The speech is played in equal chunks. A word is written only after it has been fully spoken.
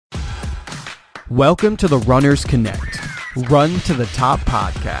Welcome to the Runners Connect, Run to the Top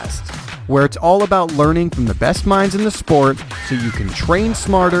podcast, where it's all about learning from the best minds in the sport so you can train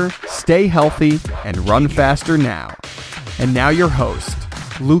smarter, stay healthy, and run faster now. And now your host,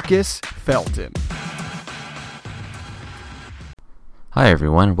 Lucas Felton. Hi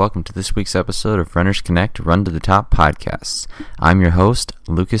everyone, welcome to this week's episode of Runners Connect, Run to the Top podcasts. I'm your host,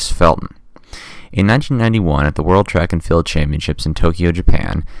 Lucas Felton. In 1991, at the World Track and Field Championships in Tokyo,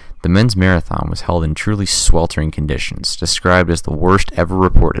 Japan, the men's marathon was held in truly sweltering conditions, described as the worst ever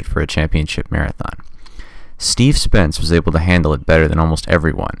reported for a championship marathon. Steve Spence was able to handle it better than almost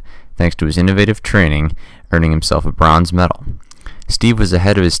everyone, thanks to his innovative training, earning himself a bronze medal. Steve was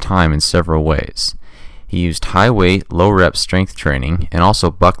ahead of his time in several ways. He used high-weight, low-rep strength training, and also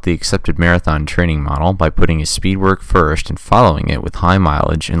bucked the accepted marathon training model by putting his speed work first and following it with high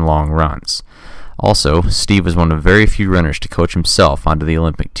mileage and long runs. Also, Steve was one of very few runners to coach himself onto the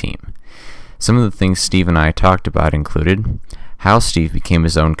Olympic team. Some of the things Steve and I talked about included how Steve became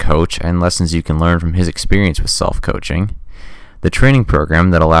his own coach and lessons you can learn from his experience with self-coaching, the training program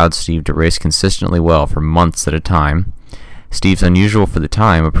that allowed Steve to race consistently well for months at a time, Steve's unusual for the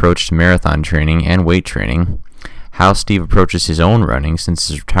time approach to marathon training and weight training, how Steve approaches his own running since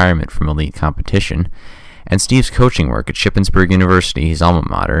his retirement from elite competition, and Steve's coaching work at Shippensburg University, his alma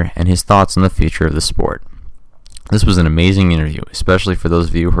mater, and his thoughts on the future of the sport. This was an amazing interview, especially for those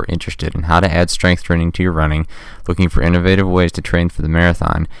of you who are interested in how to add strength training to your running, looking for innovative ways to train for the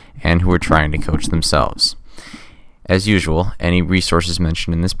marathon, and who are trying to coach themselves. As usual, any resources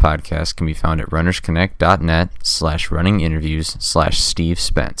mentioned in this podcast can be found at runnersconnect.net/runninginterviews/Steve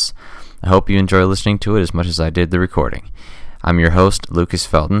Spence. I hope you enjoy listening to it as much as I did the recording. I'm your host, Lucas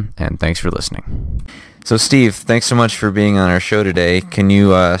Felton, and thanks for listening. So Steve, thanks so much for being on our show today. Can you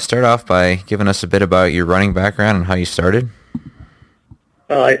start off by giving us a bit about your running background and how you started?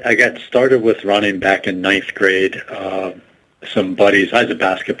 Well, I got started with running back in ninth grade. Some buddies, I was a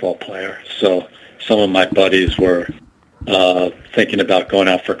basketball player, so some of my buddies were thinking about going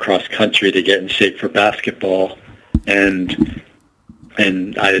out for cross country to get in shape for basketball, and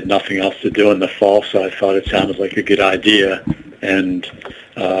I had nothing else to do in the fall, so I thought it sounded like a good idea. And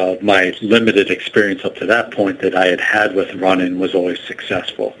my limited experience up to that point that I had with running was always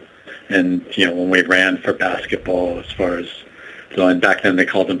successful. And, when we ran for basketball, as far as, and back then they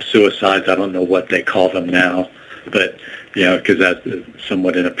called them suicides. I don't know what they call them now, but, because that's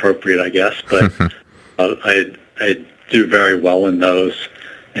somewhat inappropriate, I guess. But I do very well in those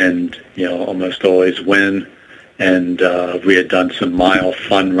and, almost always win. And we had done some mile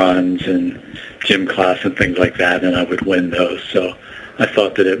fun runs and gym class and things like that, and I would win those. So I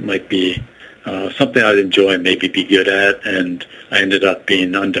thought that it might be something I'd enjoy and maybe be good at, and I ended up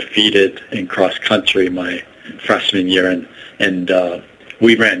being undefeated in cross country my freshman year, and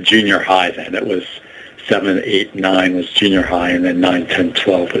we ran junior high then. It was 7, 8, 9 was junior high, and then 9, 10,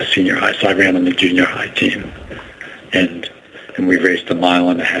 12 was senior high. So I ran on the junior high team, and we raced a mile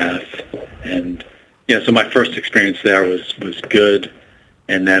and a half, and so my first experience there was good,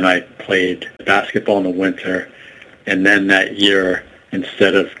 and then I played basketball in the winter, and then that year,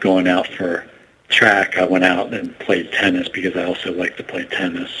 instead of going out for track, I went out and played tennis because I also like to play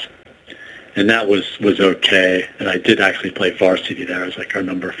tennis. And that was okay, and I did actually play varsity there. I was like our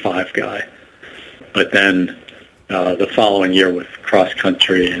number 5 guy. But then the following year with cross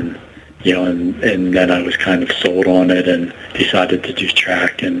country and then I was kind of sold on it and decided to do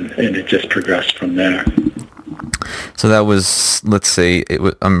track, and it just progressed from there. So that was, let's say,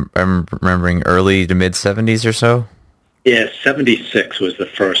 I'm remembering early to mid-'70s or so? Yeah, 76 was the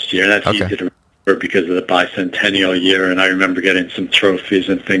first year. That's easy to remember because of the bicentennial year, and I remember getting some trophies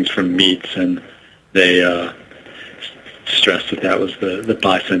and things from meets, and they stressed that was the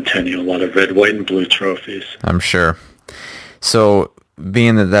bicentennial, a lot of red, white, and blue trophies. I'm sure. So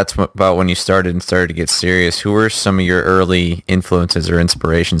being that that's about when you started to get serious, who were some of your early influences or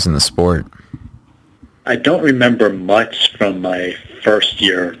inspirations in the sport? I don't remember much from my first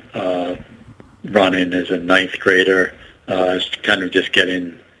year running as a ninth grader. I was kind of just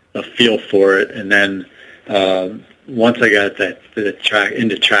getting a feel for it. And then once I got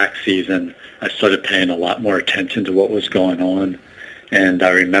into track season, I started paying a lot more attention to what was going on. And I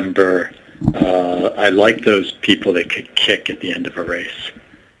remember I liked those people that could kick at the end of a race.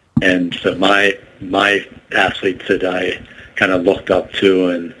 And so my athletes that I kind of looked up to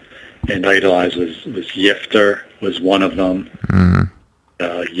and idolized was Yifter was one of them. Mm-hmm.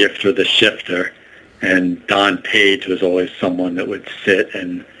 Yifter the shifter. And Don Page was always someone that would sit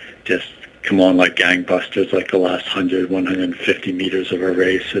and just come on like gangbusters, like the last 100, 150 meters of a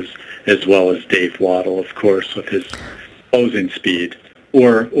race, as well as Dave Waddle, of course, with his closing speed.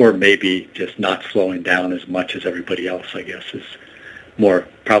 or maybe just not slowing down as much as everybody else, I guess, is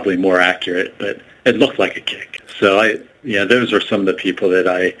probably more accurate, but it looked like a kick. So those are some of the people that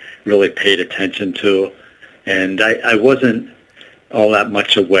I really paid attention to, and I wasn't all that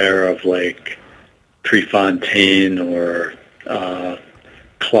much aware of like Prefontaine or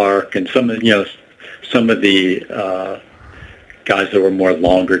Clark and some of the guys that were more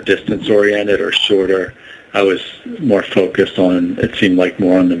longer distance oriented or shorter. I was more focused on, it seemed like,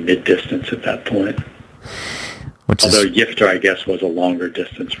 more on the mid distance at that point. Although Yifter, I guess, was a longer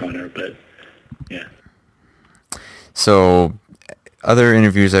distance runner, but yeah. So other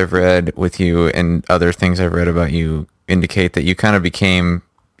interviews I've read with you and other things I've read about you indicate that you kind of became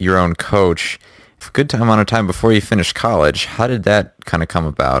your own coach a good amount of time before you finished college. How did that kind of come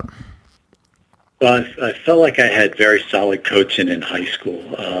about? Well, I felt like I had very solid coaching in high school.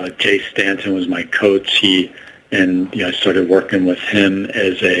 Jay Stanton was my coach. I started working with him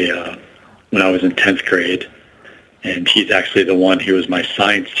when I was in 10th grade. And he's actually he was my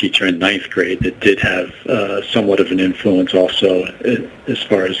science teacher in 9th grade that did have somewhat of an influence also as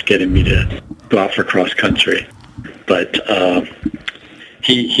far as getting me to go out for cross country. But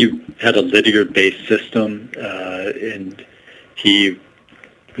he had a Lydiard-based system, and he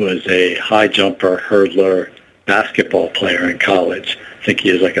was a high jumper, hurdler, basketball player in college. I think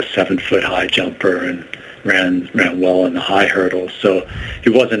he was like a 7-foot high jumper and ran well in the high hurdles. So he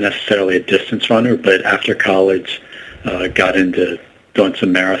wasn't necessarily a distance runner, but after college, got into doing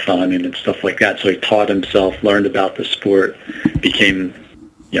some marathoning and stuff like that. So he taught himself, learned about the sport, became,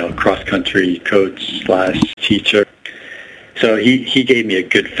 a cross-country coach / teacher. So he gave me a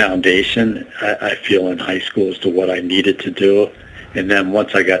good foundation, I feel, in high school as to what I needed to do. And then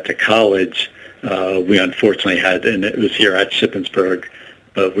once I got to college, we unfortunately had, and it was here at Shippensburg,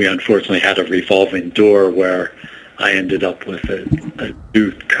 but we unfortunately had a revolving door where I ended up with a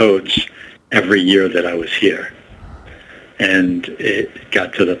new coach every year that I was here. And it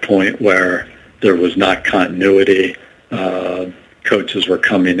got to the point where there was not continuity. Coaches were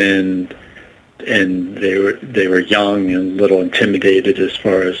coming in, and they were young and a little intimidated as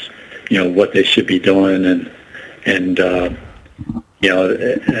far as what they should be doing, and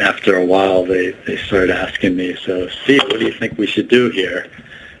after a while they started asking me, so Steve, what do you think we should do here?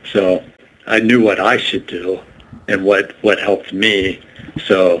 So I knew what I should do and what helped me.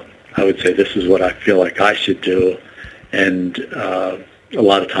 So I would say, this is what I feel like I should do. And a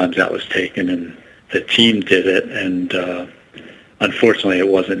lot of times that was taken and the team did it, and unfortunately it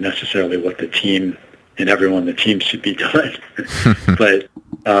wasn't necessarily what the team and everyone on the team should be doing. But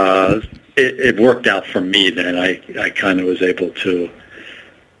it worked out for me then. I kind of was able to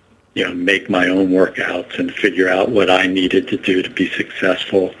make my own workouts and figure out what I needed to do to be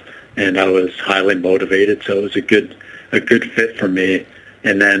successful, and I was highly motivated, so it was a good fit for me.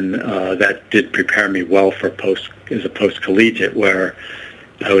 And then that did prepare me well for as a post-collegiate, where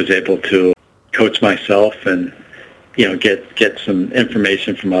I was able to coach myself and get some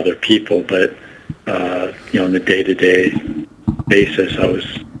information from other people, but on a day-to-day basis, I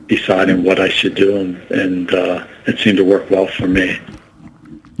was deciding what I should do, and it seemed to work well for me.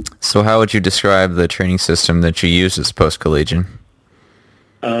 So how would you describe the training system that you used as post-collegiate?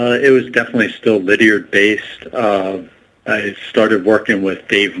 It was definitely still Lydiard-based. I started working with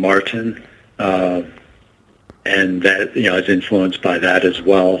Dave Martin, and that I was influenced by that as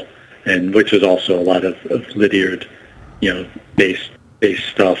well, and which was also a lot of Lydiard, based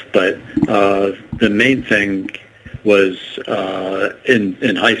stuff. But the main thing was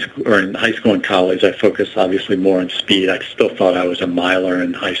in high school and college, I focused obviously more on speed. I still thought I was a miler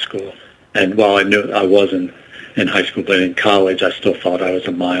in high school, and while I knew I wasn't in high school, but in college, I still thought I was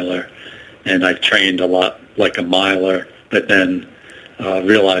a miler, and I trained a lot like a miler. But then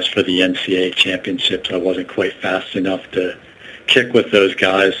realized for the NCAA championships, I wasn't quite fast enough to kick with those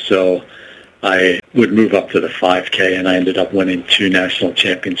guys, so I would move up to the 5K, and I ended up winning 2 national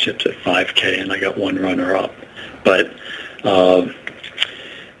championships at 5K, and I got 1 runner-up. But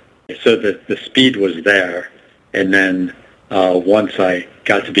so the speed was there, and then once I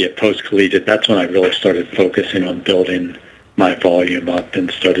got to be a post-collegiate, that's when I really started focusing on building my volume up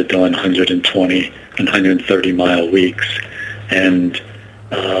and started doing 120 and 130-mile weeks. And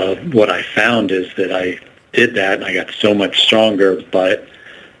what I found is that I did that, and I got so much stronger, but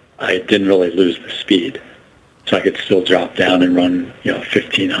I didn't really lose the speed. So I could still drop down and run,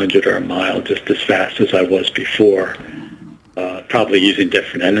 1,500 or a mile just as fast as I was before. Probably using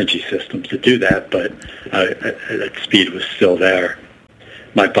different energy systems to do that, but that speed was still there.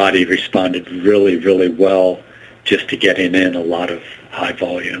 My body responded really, really well just to getting in a lot of high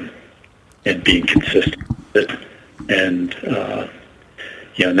volume and being consistent with it. And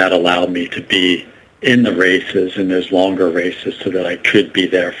and that allowed me to be in the races and those longer races so that I could be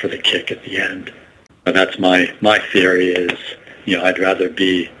there for the kick at the end. And that's my theory is, I'd rather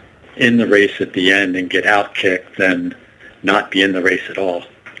be in the race at the end and get out kicked than not be in the race at all.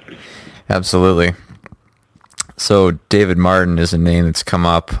 Absolutely. So David Martin is a name that's come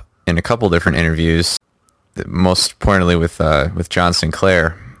up in a couple different interviews, most pointedly with John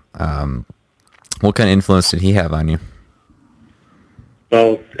Sinclair. What kind of influence did he have on you?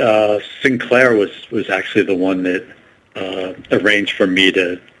 Well, Sinclair was actually the one that arranged for me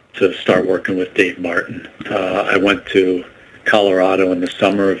to start working with Dave Martin. I went to Colorado in the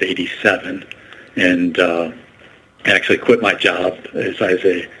summer of '87, and actually quit my job as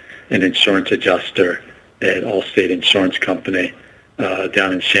an insurance adjuster at Allstate Insurance Company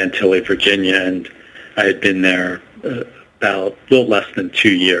down in Chantilly, Virginia, and I had been there about a little less than 2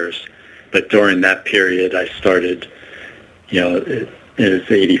 years. But during that period, I started, it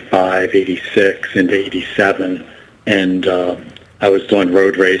was 85, 86, into 87, and I was doing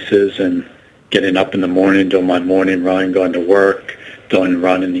road races and getting up in the morning, doing my morning run, going to work, doing a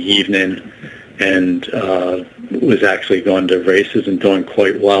run in the evening, and was actually going to races and doing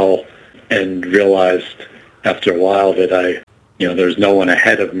quite well, and realized after a while that there's no one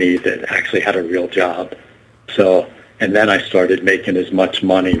ahead of me that actually had a real job. So, and then I started making as much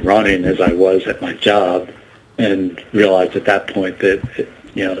money running as I was at my job, and realized at that point that,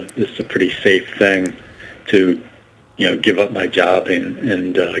 this is a pretty safe thing to, give up my job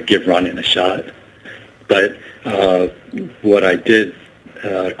and give running a shot. But what I did,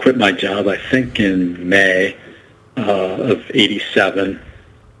 quit my job, I think in May of '87,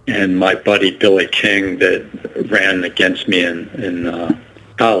 and my buddy Billy King that ran against me in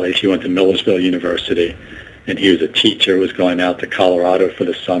college, he went to Millersville University, and he was a teacher, was going out to Colorado for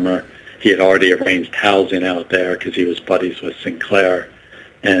the summer. He had already arranged housing out there because he was buddies with Sinclair,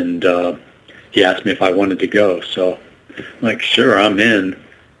 and he asked me if I wanted to go. So I'm like, sure, I'm in.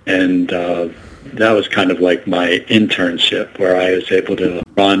 And that was kind of like my internship, where I was able to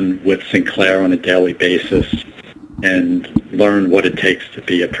run with Sinclair on a daily basis and learn what it takes to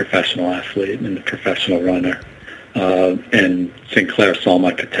be a professional athlete and a professional runner. And Sinclair saw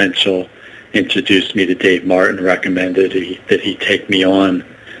my potential, introduced me to Dave Martin, recommended that he take me on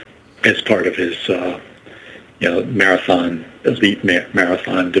as part of his elite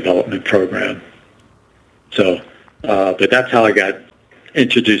marathon development program. So, but that's how I got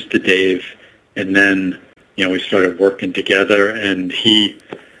introduced to Dave, and then we started working together, and he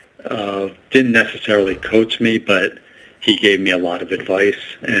didn't necessarily coach me, but he gave me a lot of advice,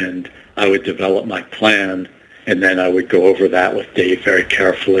 and I would develop my plan, and then I would go over that with Dave very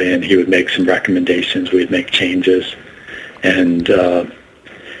carefully, and he would make some recommendations. We'd make changes, and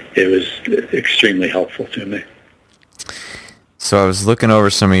it was extremely helpful to me. So I was looking over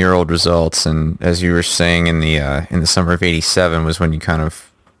some of your old results, and as you were saying, in the summer of '87 was when you kind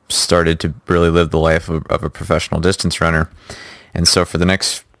of started to really live the life of a professional distance runner. And so for the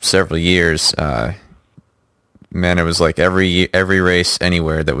next several years, man, it was like every race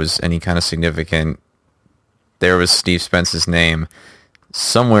anywhere that was any kind of significant, there was Steve Spence's name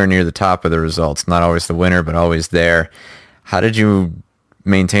somewhere near the top of the results. Not always the winner, but always there. How did you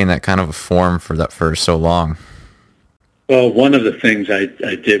maintain that kind of a form for so long? Well, one of the things I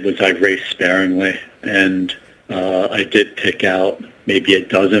did was I raced sparingly, and I did pick out maybe a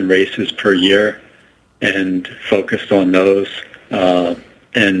dozen races per year and focused on those.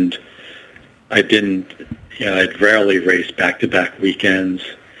 And I didn't, I'd rarely race back-to-back weekends,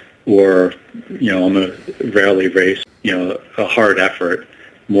 or, rarely race, a hard effort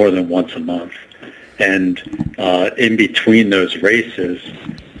more than once a month. And in between those races,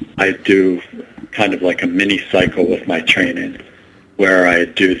 I do kind of like a mini cycle with my training, where I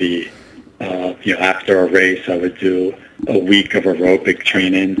do the, after a race, I would do a week of aerobic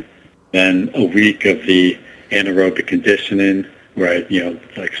training, then a week of the anaerobic conditioning, where I,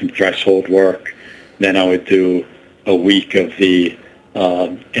 like some threshold work. Then I would do a week of the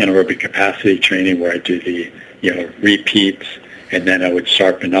anaerobic capacity training, where I do the, repeats, and then I would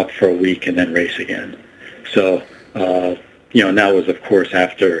sharpen up for a week and then race again. So, and that was, of course,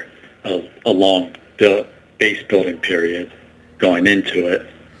 after a long base building period going into it.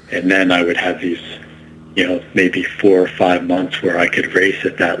 And then I would have these, maybe 4 or 5 months where I could race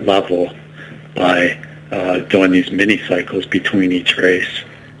at that level by doing these mini cycles between each race.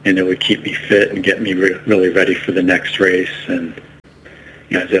 And it would keep me fit and get me really ready for the next race. And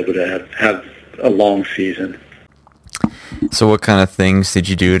I was able to have a long season. So what kind of things did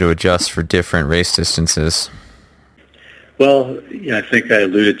you do to adjust for different race distances? Well, I think I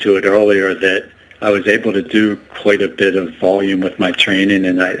alluded to it earlier that I was able to do quite a bit of volume with my training,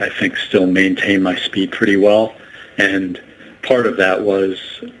 and I think still maintain my speed pretty well. And part of that was,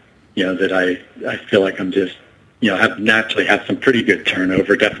 that I feel like I'm just, naturally have some pretty good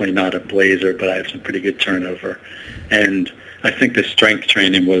turnover. Definitely not a blazer, but I have some pretty good turnover. And I think the strength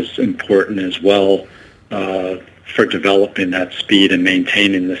training was important as well for developing that speed and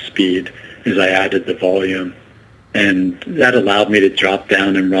maintaining the speed as I added the volume. And that allowed me to drop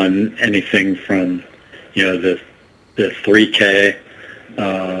down and run anything from, the 3K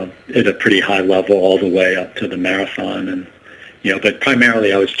at a pretty high level all the way up to the marathon. And, but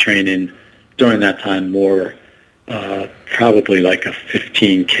primarily I was training during that time more probably like a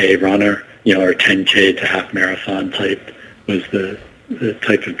 15K runner, or 10K to half marathon type was the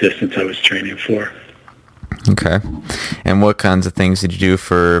type of distance I was training for. Okay. And what kinds of things did you do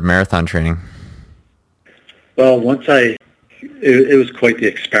for marathon training? Well, it was quite the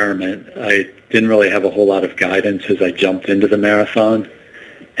experiment. I didn't really have a whole lot of guidance as I jumped into the marathon,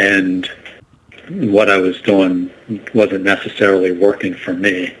 and what I was doing wasn't necessarily working for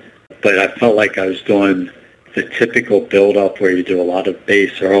me. But I felt like I was doing the typical build-up where you do a lot of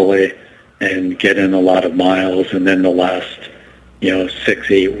base early and get in a lot of miles, and then the last,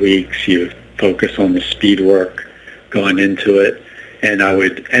 6-8 weeks you focus on the speed work going into it. And I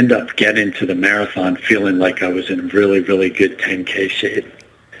would end up getting to the marathon feeling like I was in really, really good 10K shape.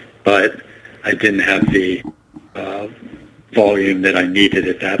 But I didn't have the volume that I needed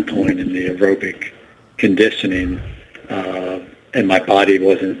at that point in the aerobic conditioning, and my body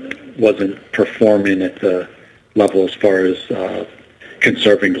wasn't performing at the level as far as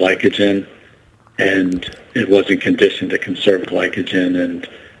conserving glycogen, and it wasn't conditioned to conserve glycogen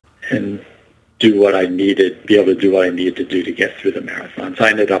and do what I needed, be able to do what I needed to do to get through the marathons.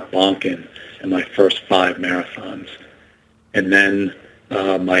 I ended up bonking in my first 5 marathons. And then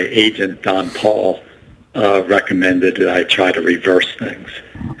my agent, Don Paul, recommended that I try to reverse things.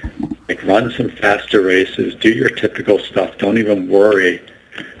 Like run some faster races, do your typical stuff. Don't even worry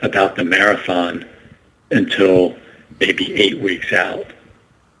about the marathon until maybe 8 weeks out.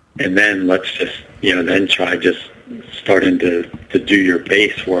 And then let's just, then try just starting to do your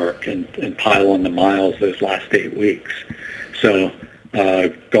base work and pile on the miles those last 8 weeks. So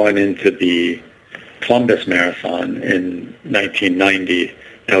going into the Columbus Marathon in 1990,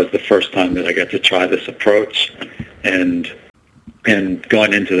 that was the first time that I got to try this approach. And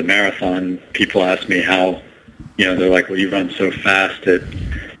going into the marathon, people ask me how, they're like, well, you run so fast at,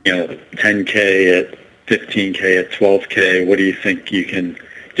 10K, at 15K, at 12K. What do you think you can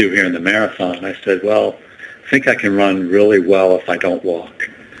do here in the marathon? I said, well, I think I can run really well if I don't walk.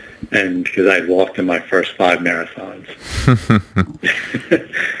 And because I'd walked in my first 5 marathons.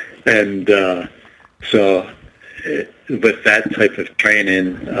 And with that type of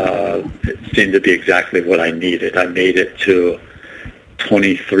training, it seemed to be exactly what I needed. I made it to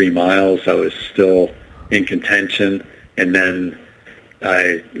 23 miles. I was still in contention. And then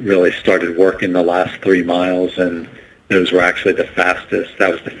I really started working the last 3 miles, and those were actually the fastest. That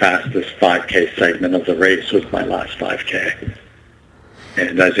was the fastest 5K segment of the race, was my last 5K.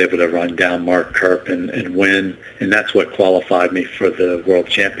 And I was able to run down Mark Kerp and win. And that's what qualified me for the World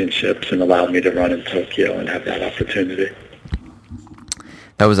Championships and allowed me to run in Tokyo and have that opportunity.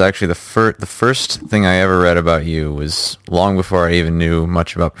 That was actually the first thing I ever read about you was long before I even knew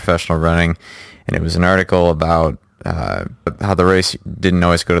much about professional running. And it was an article about how the race didn't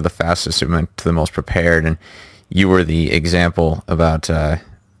always go to the fastest, it went to the most prepared. And you were the example about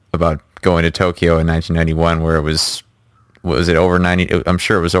going to Tokyo in 1991, where it was it over 90? I'm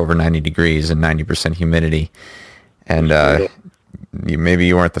sure it was over 90 degrees and 90% humidity. And maybe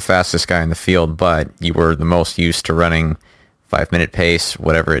you weren't the fastest guy in the field, but you were the most used to running 5-minute pace,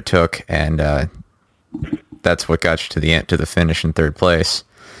 whatever it took, and that's what got you to the finish in 3rd place.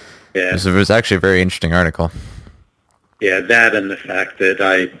 Yeah, it was actually a very interesting article. Yeah, that and the fact that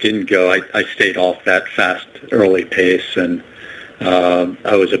I didn't go, I stayed off that fast early pace, and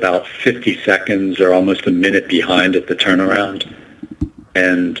I was about 50 seconds or almost a minute behind at the turnaround.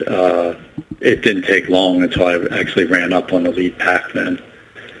 And it didn't take long until I actually ran up on the lead pack then,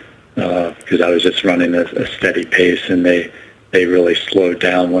 because I was just running a steady pace, and they really slowed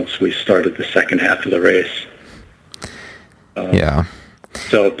down once we started the second half of the race. Yeah.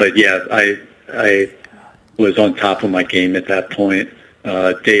 So, but yeah, I was on top of my game at that point.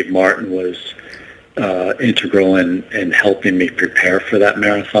 Dave Martin was integral in helping me prepare for that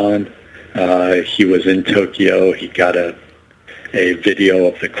marathon. He was in Tokyo. He got a video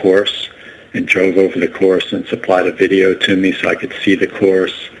of the course and drove over the course and supplied a video to me so I could see the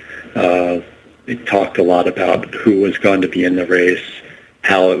course. He talked a lot about who was going to be in the race,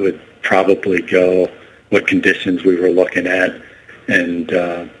 how it would probably go, what conditions we were looking at, and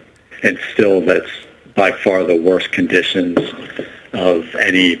still that's by far the worst conditions of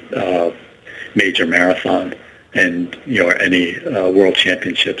any major marathon and or any world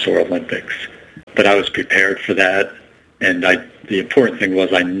championships or Olympics. But I was prepared for that, and the important thing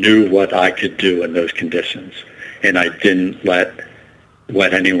was I knew what I could do in those conditions, and I didn't let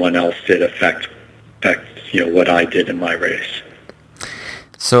what anyone else did affect what I did in my race.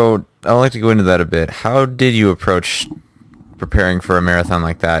 So I'd like to go into that a bit. How did you approach preparing for a marathon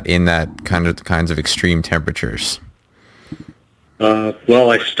like that in that kinds of extreme temperatures?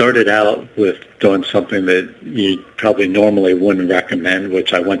 Well, I started out with doing something that you probably normally wouldn't recommend,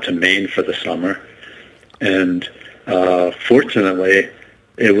 which I went to Maine for the summer. And fortunately,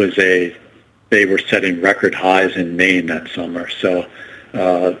 they were setting record highs in Maine that summer. So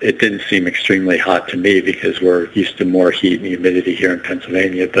it didn't seem extremely hot to me because we're used to more heat and humidity here in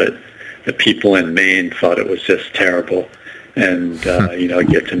Pennsylvania. But the people in Maine thought it was just terrible. And,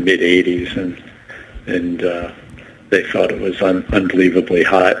 get to mid-80s and they thought it was unbelievably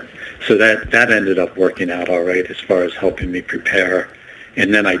hot. So that ended up working out all right as far as helping me prepare.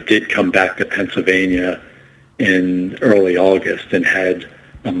 And then I did come back to Pennsylvania in early August and had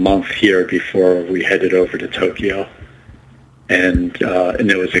a month here before we headed over to Tokyo. And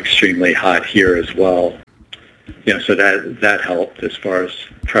it was extremely hot here as well. So that helped as far as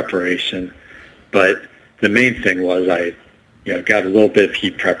preparation. But the main thing was I got a little bit of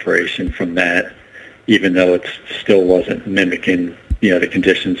heat preparation from that, even though it still wasn't mimicking, the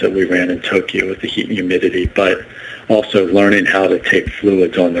conditions that we ran in Tokyo with the heat and humidity. But also learning how to take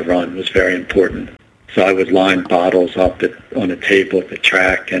fluids on the run was very important. So I would line bottles up on a table at the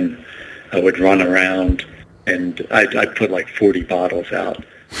track, and I would run around, and I'd put like 40 bottles out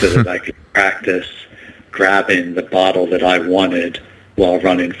so that I could practice grabbing the bottle that I wanted while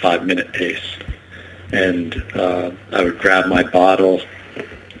running 5-minute pace. And I would grab my bottle,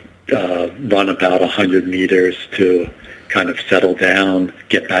 run about 100 meters to kind of settle down,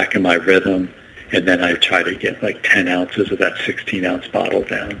 get back in my rhythm, and then I try to get like 10 ounces of that 16-ounce bottle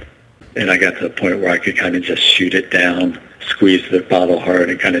down. And I got to the point where I could kind of just shoot it down, squeeze the bottle hard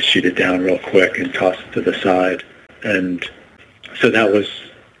and kind of shoot it down real quick and toss it to the side. And so that was,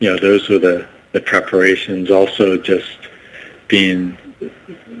 those were the preparations. Also just being,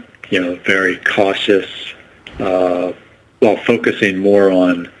 very cautious, focusing more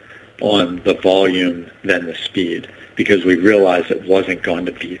on the volume than the speed, because we realized it wasn't going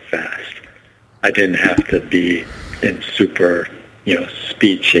to be fast. I didn't have to be in super,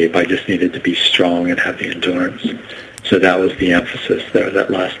 speed shape. I just needed to be strong and have the endurance. So that was the emphasis there that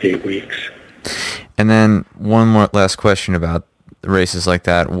last 8 weeks. And then one more last question about races like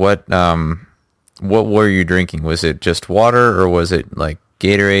that. What were you drinking? Was it just water, or was it like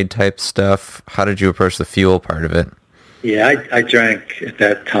Gatorade type stuff? How did you approach the fuel part of it? Yeah, I drank, at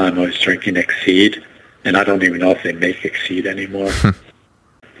that time I was drinking Exceed, and I don't even know if they make Exceed anymore.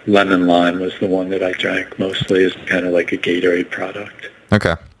 Lemon Lime was the one that I drank mostly, as kind of like a Gatorade product.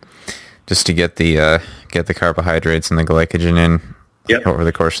 Okay. Just to get the carbohydrates and the glycogen in over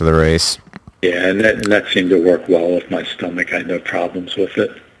the course of the race. Yeah, and that seemed to work well with my stomach. I had no problems with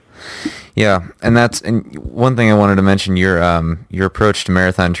it. Yeah, and one thing I wanted to mention, your approach to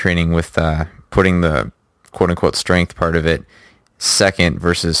marathon training with putting the quote-unquote strength part of it second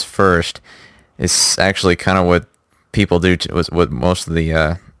versus first is actually kind of what people do, what most of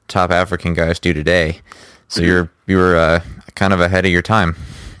the top African guys do today. So you were kind of ahead of your time.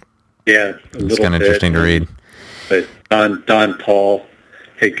 Yeah, it's kind of interesting to read. But Don Paul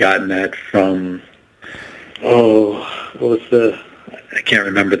had gotten that from, I can't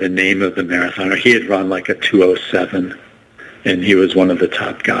remember the name of the marathoner. He had run like a 2:07, and he was one of the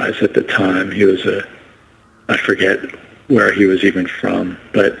top guys at the time. He was I forget where he was even from,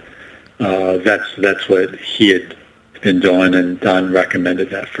 but that's what he had been doing, and Don recommended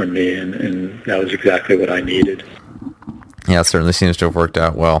that for me, and that was exactly what I needed. Yeah, it certainly seems to have worked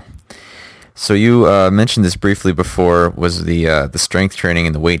out well. So you mentioned this briefly before, was the strength training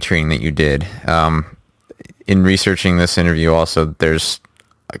and the weight training that you did. In researching this interview also, there's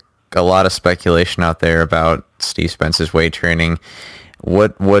a lot of speculation out there about Steve Spence's weight training.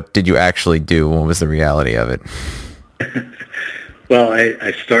 What did you actually do? What was the reality of it? Well,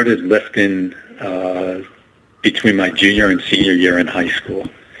 I started lifting between my junior and senior year in high school,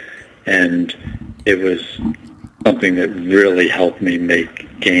 and it was something that really helped me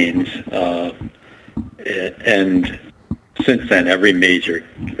make gains. And since then, every major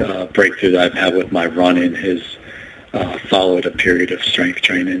breakthrough that I've had with my running has followed a period of strength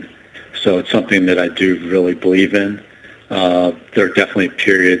training. So it's something that I do really believe in. there are definitely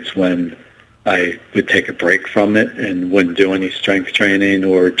periods when I would take a break from it and wouldn't do any strength training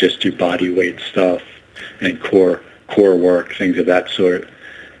or just do body weight stuff and core work, things of that sort.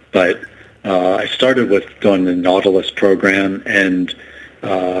 But I started with doing the Nautilus program, and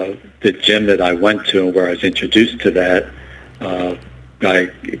the gym that I went to where I was introduced to that, a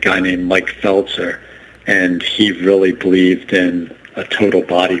guy named Mike Feltzer, and he really believed in a total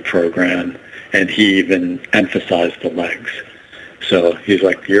body program, and he even emphasized the legs. So he's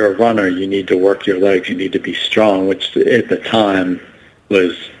like, you're a runner, you need to work your legs, you need to be strong, which at the time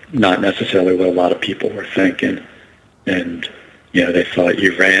was not necessarily what a lot of people were thinking. And, they thought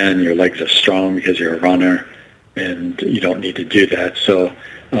you ran, your legs are strong because you're a runner, and you don't need to do that. So,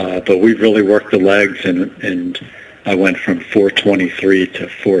 but we really worked the legs, and I went from 4:23 to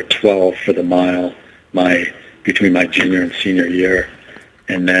 4:12 for the mile between my junior and senior year.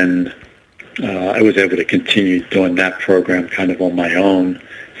 And then I was able to continue doing that program kind of on my own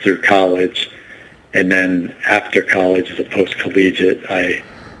through college. And then after college, as a post-collegiate, I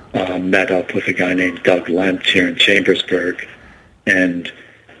met up with a guy named Doug Lentz here in Chambersburg, and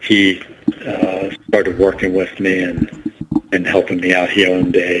he started working with me and helping me out. He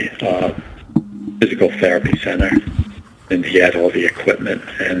owned a physical therapy center, and he had all the equipment.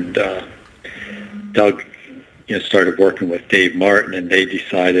 And Doug started working with Dave Martin, and they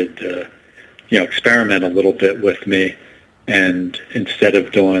decided to experiment a little bit with me. And instead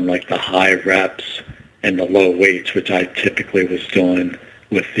of doing like the high reps and the low weights, which I typically was doing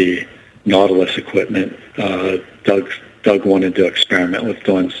with the Nautilus equipment, Doug wanted to experiment with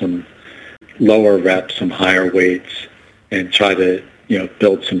doing some lower reps, some higher weights, and try to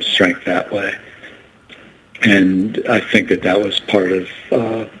build some strength that way. And I think that was part of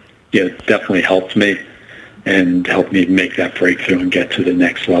definitely helped me and helped me make that breakthrough and get to the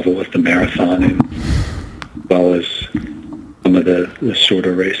next level with the marathon, and as well as some of the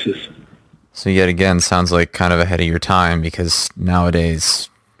shorter races. So yet again, sounds like kind of ahead of your time, because nowadays,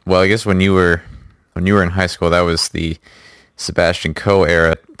 well, I guess when you were in high school, that was the Sebastian Coe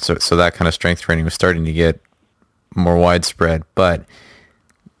era, so that kind of strength training was starting to get more widespread, but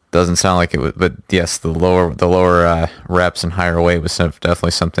doesn't sound like it was. But yes, the lower reps and higher weight was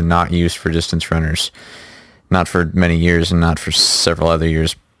definitely something not used for distance runners, not for many years, and not for several other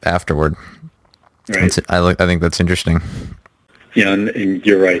years afterward. Right. I think that's interesting. And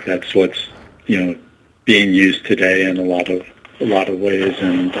you're right. That's what's being used today in a lot of ways,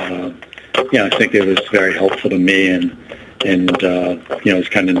 and I think it was very helpful to me, and it's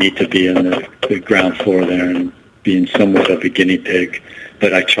kind of neat to be in the ground floor there and being somewhat of a guinea pig.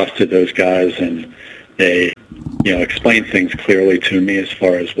 But I trusted those guys, and they explained things clearly to me as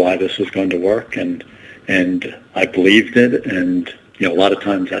far as why this was going to work, and I believed it. And a lot of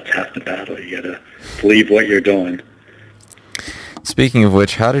times that's half the battle. You got to believe what you're doing. Speaking of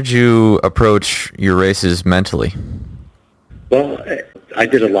which, how did you approach your races mentally? Well, I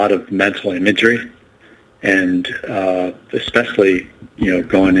did a lot of mental imagery, and especially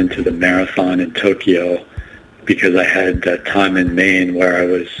going into the marathon in Tokyo, because I had that time in Maine where I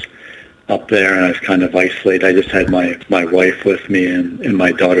was up there and I was kind of isolated. I just had my wife with me and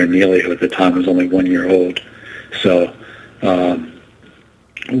my daughter Neely, who at the time was only 1 year old. So I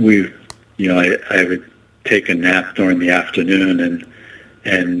would take a nap during the afternoon,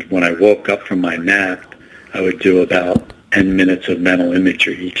 and when I woke up from my nap, I would do about 10 minutes of mental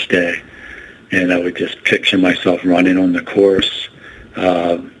imagery each day. And I would just picture myself running on the course,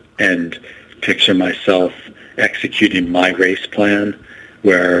 and picture myself executing my race plan,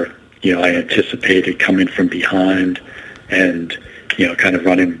 where I anticipated coming from behind and kind of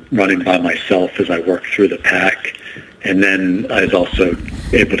running by myself as I worked through the pack. And then I was also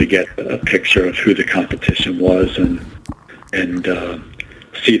able to get a picture of who the competition was and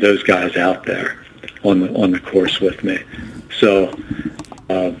see those guys out there on the course with me. So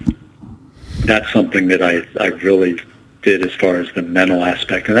that's something that I really did as far as the mental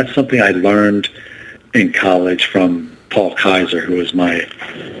aspect. And that's something I learned in college from Paul Kaiser, who was my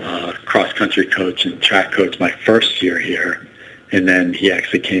cross-country coach and track coach my first year here. And then he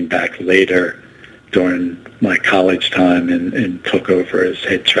actually came back later during my college time and took over as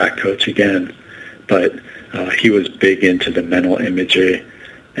head track coach again. But he was big into the mental imagery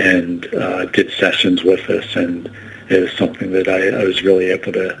and did sessions with us, and it was something that I was really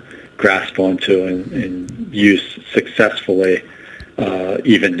able to grasp onto and use successfully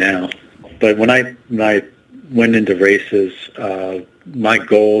even now. But when I went into races, my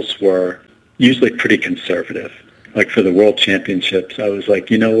goals were usually pretty conservative. Like for the World Championships, I was like,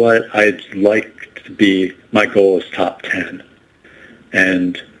 you know what, I'd like to be, my goal is top 10.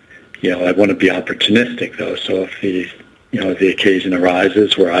 And, I want to be opportunistic though. So if the occasion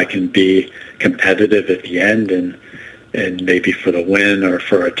arises where I can be competitive at the end and maybe for the win or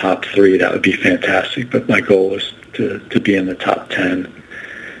for a top 3, that would be fantastic. But my goal is to be in the top 10.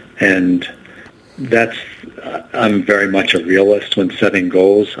 And I'm very much a realist when setting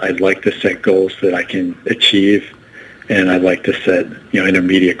goals. I'd like to set goals that I can achieve, and I'd like to set,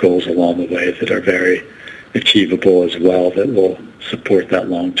 intermediate goals along the way that are very achievable as well, that will support that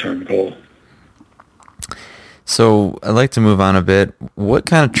long-term goal. So I'd like to move on a bit. What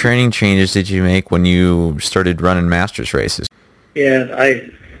kind of training changes did you make when you started running Masters races? Yeah,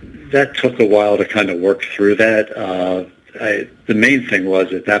 that took a while to kind of work through that. The main thing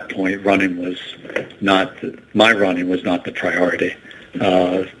was at that point, my running was not the priority.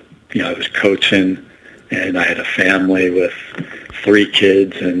 I was coaching, and I had a family with 3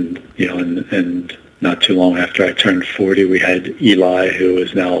 kids, and not too long after I turned 40, we had Eli, who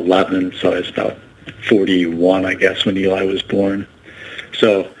is now 11, so I was about 41, I guess, when Eli was born.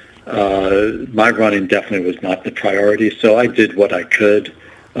 So my running definitely was not the priority, so I did what I could.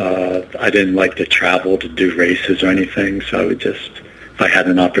 I didn't like to travel to do races or anything, so I would just, if I had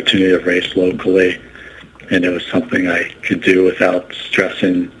an opportunity to race locally and it was something I could do without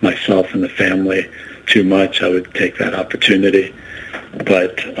stressing myself and the family too much, I would take that opportunity.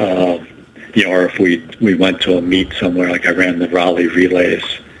 But, or if we went to a meet somewhere, like I ran the Raleigh Relays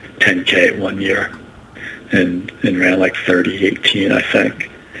 10K one year and ran like 30:18, I think,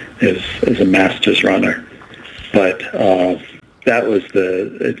 as a Masters runner. But that was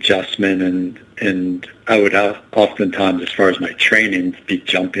the adjustment, and I would oftentimes, as far as my training, be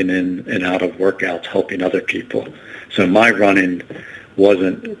jumping in and out of workouts, helping other people. So my running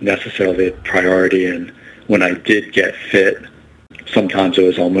wasn't necessarily a priority, and when I did get fit, sometimes it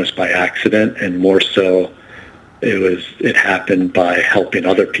was almost by accident, and more so it happened by helping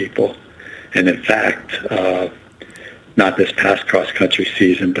other people. And in fact, not this past cross-country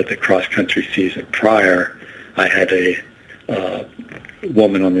season, but the cross-country season prior, I had a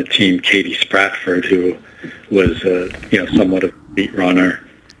woman on the team, Katie Spratford, who was somewhat of a beat runner,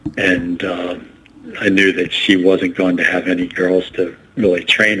 and I knew that she wasn't going to have any girls to really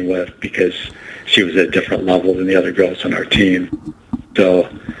train with because she was at a different level than the other girls on our team. So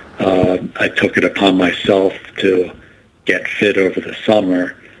I took it upon myself to get fit over the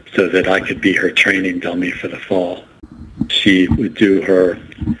summer so that I could be her training dummy for the fall. She would do her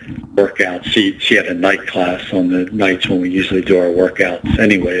workouts. She had a night class on the nights when we usually do our workouts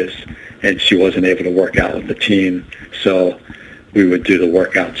anyways, and she wasn't able to work out with the team, so we would do the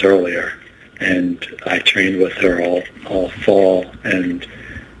workouts earlier. And I trained with her all fall and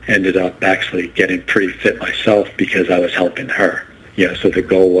ended up actually getting pretty fit myself because I was helping her. So the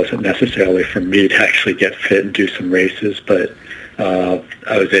goal wasn't necessarily for me to actually get fit and do some races, but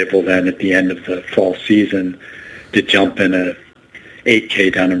I was able then at the end of the fall season to jump in a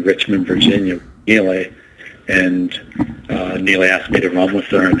 8K down in Richmond, Virginia, with Neely, and Neely asked me to run with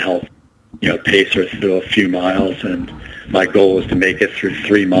her and help, pace her through a few miles, and my goal was to make it through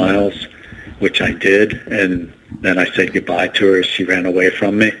 3 miles, which I did, and then I said goodbye to her as she ran away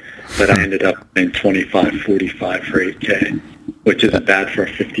from me, but I ended up in 25:45 for 8K, which isn't bad for a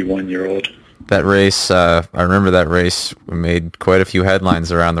 51-year-old. That race, I remember that race made quite a few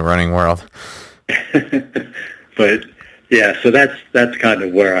headlines around the running world. But yeah, so that's kind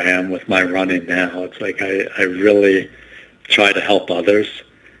of where I am with my running now. It's like I really try to help others,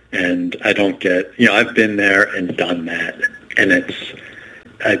 and I don't get, I've been there and done that, and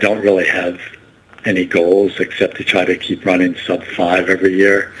I don't really have any goals except to try to keep running sub 5 every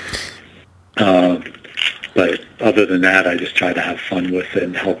year. But other than that, I just try to have fun with it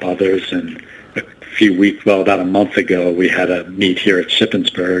and help others. And about a month ago, we had a meet here at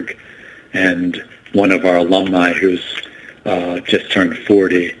Shippensburg, and one of our alumni who's just turned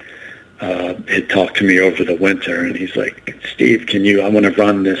 40 had talked to me over the winter, and he's like, Steve, I want to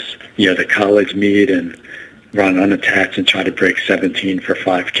run this, the college meet and run unattached and try to break 17 for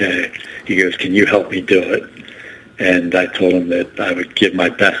 5K. He goes, can you help me do it? And I told him that I would give my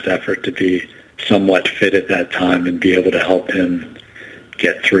best effort to be somewhat fit at that time and be able to help him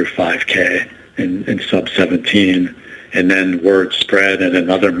get through 5K in sub 17. And then word spread, and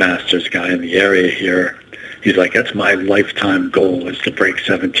another Masters guy in the area here, he's like, that's my lifetime goal, is to break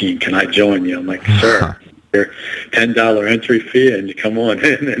 17. Can I join you? I'm like, sure. Your $10 entry fee, and you come on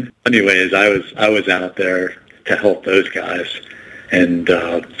in. And anyways, I was out there to help those guys. And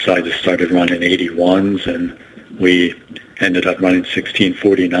so I just started running 81s, and we ended up running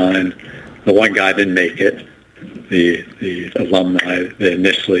 16:49. The one guy didn't make it. The alumni that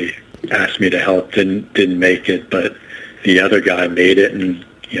initially asked me to help didn't make it, but the other guy made it and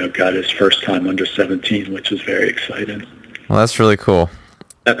got his first time under 17, which was very exciting. Well, that's really cool.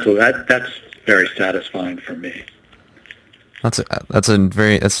 That's very satisfying for me. That's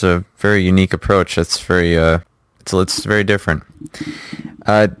a very unique approach. That's very it's very different.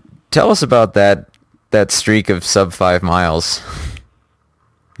 Tell us about that streak of sub 5 miles.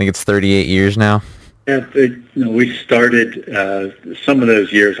 I think it's 38 years now. Yeah, we started. Some of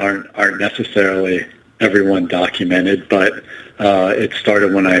those years aren't necessarily everyone documented, but it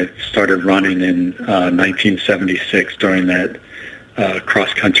started when I started running in 1976 during that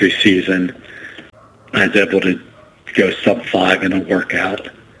cross country season. I was able to go sub 5 in a workout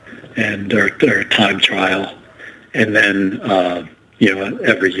and or a time trial, and then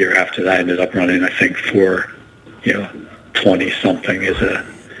every year after that I ended up running, I think, 20 something as a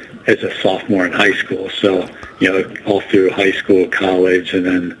sophomore in high school. So all through high school, college, and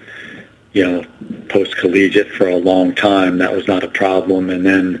then post collegiate for a long time that was not a problem. And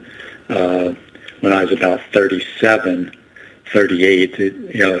then when I was about 37,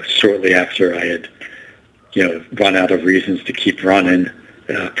 38, shortly after I had run out of reasons to keep running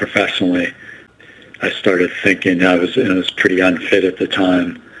professionally, I started thinking I was pretty unfit at the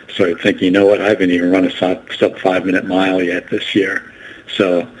time. Started thinking, I haven't even run a sub 5 minute mile yet this year.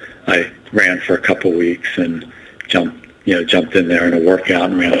 So I ran for a couple weeks and jumped in there in a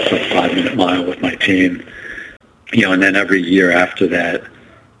workout and ran a sub 5 minute mile with my team. And then every year after that,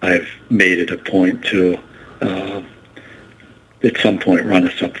 I've made it a point to at some point run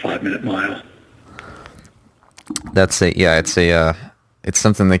a sub 5 minute mile. It's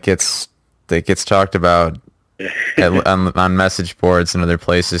something that gets talked about on message boards and other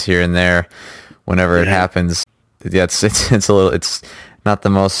places here and there whenever it happens. Yeah, it's not the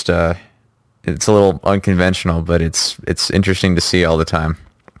most it's a little unconventional, but it's interesting to see all the time.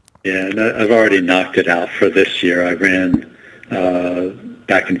 Yeah, and I've already knocked it out for this year. I ran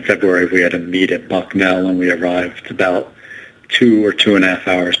back in February. We had a meet at Bucknell, and we arrived about 2 or 2.5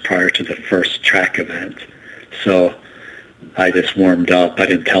 hours prior to the first track event. So I just warmed up. I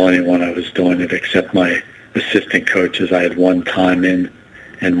didn't tell anyone I was doing it except my assistant coaches. I had one time in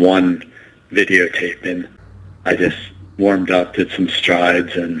and one videotape in. I just warmed up, did some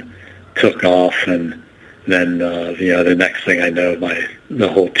strides, and took off. And then the next thing I know, the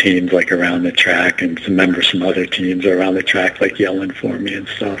whole team's like around the track, and some members from other teams are around the track like yelling for me and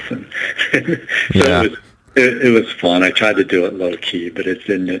stuff. And so it was fun. I tried to do it low key, but it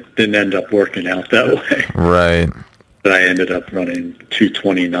didn't end up working out that way. Right. But I ended up running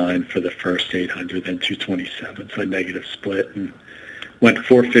 2:29 for the first 800, then 2:27, so a negative split, and went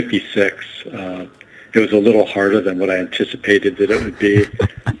 4:56. It was a little harder than what I anticipated that it would be,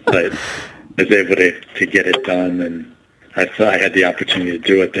 but I was able to get it done, and I thought I had the opportunity to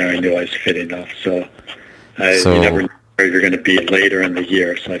do it there. I knew I was fit enough, so you never know where you're going to be later in the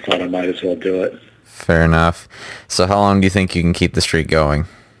year, so I thought I might as well do it. Fair enough. So how long do you think you can keep the streak going?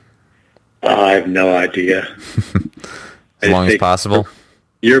 I have no idea. As long as possible?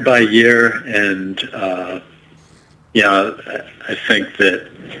 Year by year, and I think that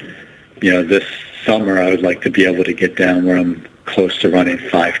this summer I would like to be able to get down where I'm close to running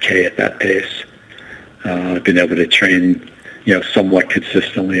 5K at that pace. I've been able to train somewhat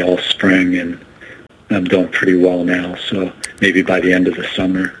consistently all spring, and I'm doing pretty well now, so maybe by the end of the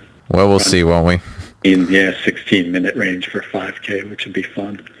summer. Well, we'll see, won't we? In 16-minute range for 5K, which would be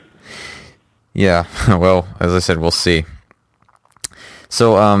fun. Yeah, well, as I said, we'll see.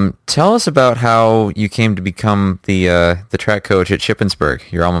 So tell us about how you came to become the track coach at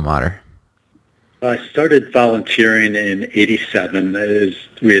Shippensburg, your alma mater. I started volunteering in 87. As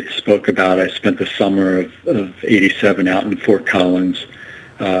we had spoke about, I spent the summer of 87 out in Fort Collins,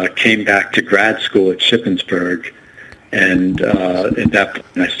 came back to grad school at Shippensburg, and at that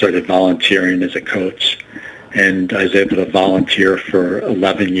point I started volunteering as a coach. And I was able to volunteer for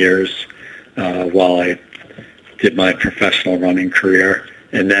 11 years while I did my professional running career.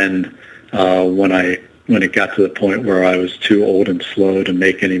 And then when it got to the point where I was too old and slow to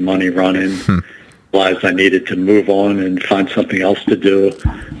make any money running, realized I needed to move on and find something else to do.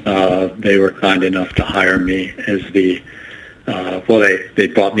 They were kind enough to hire me as they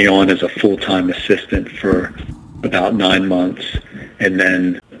brought me on as a full-time assistant for about 9 months, and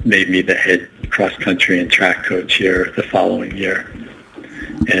then made me the head cross-country and track coach here the following year.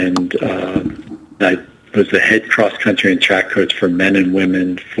 And I was the head cross-country and track coach for men and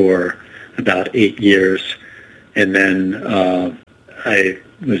women for about 8 years. And then I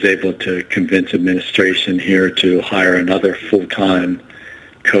was able to convince administration here to hire another full-time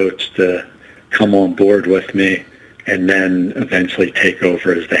coach to come on board with me, and then eventually take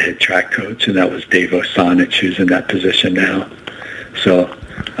over as the head track coach. And that was Dave Osanic, who's in that position now. So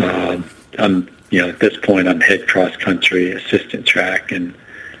I'm at this point I'm head cross country assistant track, and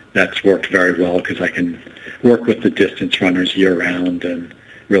that's worked very well because I can work with the distance runners year round and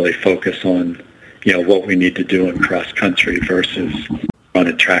really focus on, what we need to do in cross country versus run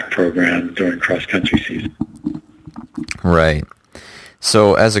a track program during cross country season. Right.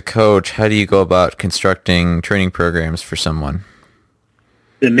 So as a coach, how do you go about constructing training programs for someone?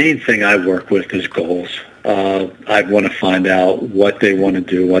 The main thing I work with is goals. I want to find out what they want to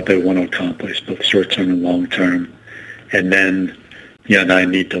do, what they want to accomplish, both short-term and long-term. And then, I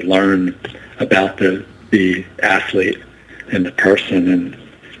need to learn about the athlete and the person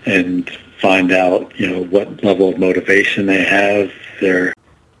and find out, what level of motivation they have,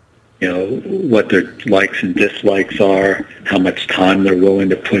 what their likes and dislikes are, how much time they're willing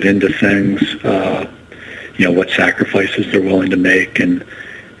to put into things, what sacrifices they're willing to make, and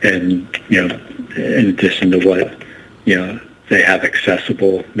in addition to what, they have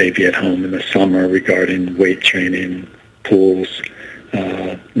accessible maybe at home in the summer regarding weight training, pools,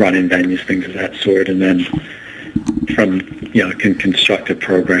 running venues, things of that sort. And then can construct a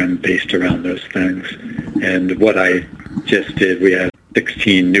program based around those things. And what I just did, we have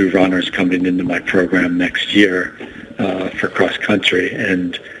 16 new runners coming into my program next year for cross country,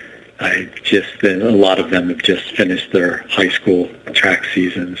 and a lot of them have just finished their high school track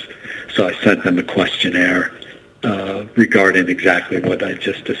seasons. So I sent them a questionnaire regarding exactly what I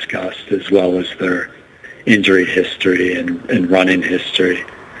just discussed, as well as their injury history and running history,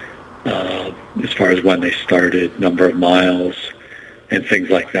 as far as when they started, number of miles, and things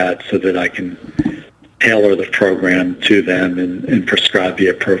like that, so that I can tailor the program to them and prescribe the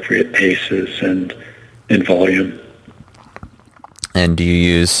appropriate paces and volume. And do you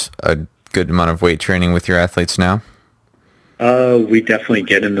use a good amount of weight training with your athletes now? We definitely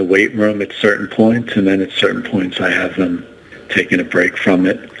get in the weight room at certain points, and then at certain points I have them taking a break from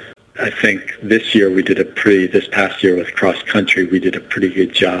it. I think this past year with cross country, we did a pretty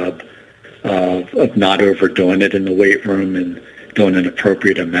good job of not overdoing it in the weight room and doing an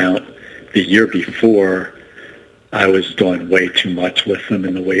appropriate amount. The year before, I was doing way too much with them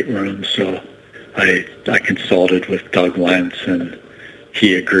in the weight room, so I consulted with Doug Lentz, and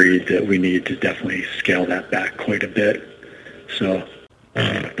he agreed that we needed to definitely scale that back quite a bit. So,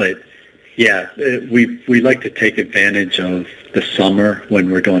 but yeah, we like to take advantage of the summer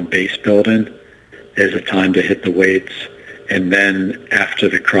when we're doing base building as a time to hit the weights, and then after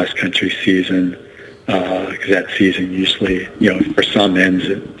the cross country season, because that season usually, for some ends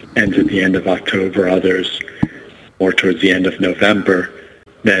at the end of October, others more towards the end of November,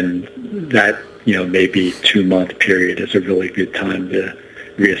 then that, maybe 2-month period is a really good time to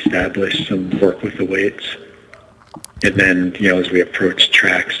reestablish some work with the weights. And then, as we approach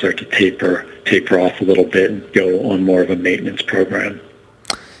track, start to taper off a little bit and go on more of a maintenance program.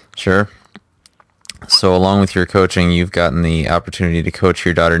 Sure. So along with your coaching, you've gotten the opportunity to coach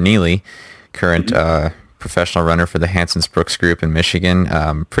your daughter Neely, current professional runner for the Hansons Brooks Group in Michigan,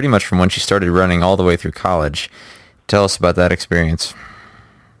 pretty much from when she started running all the way through college. Tell us about that experience.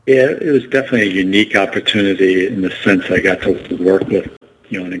 Yeah, it was definitely a unique opportunity in the sense I got to work with,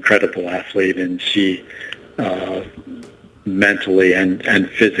 an incredible athlete, and she mentally and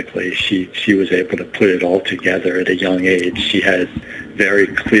physically, she was able to put it all together at a young age. She had very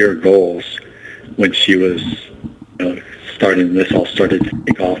clear goals when she was starting. This all started to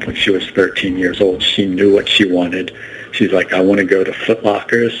take off when she was 13 years old. She knew what she wanted. She's like, I want to go to Foot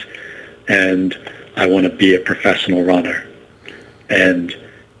Lockers, and I want to be a professional runner. And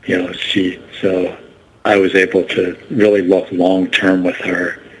so I was able to really look long term with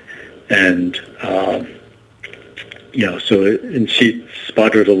her, and and she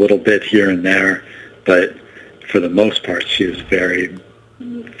sputtered a little bit here and there, but for the most part, she was very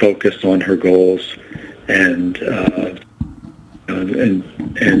focused on her goals, and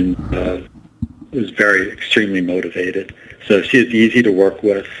was very extremely motivated. So she was easy to work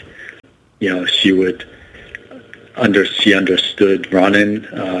with. She understood running.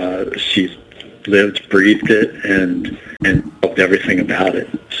 She lived, breathed it, and loved everything about it.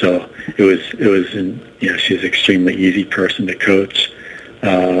 So it was she's an extremely easy person to coach,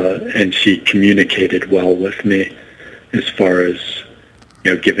 and she communicated well with me as far as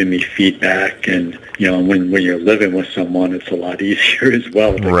giving me feedback, and when you're living with someone, it's a lot easier as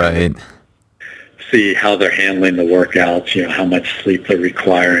well to right. See how they're handling the workouts, how much sleep they're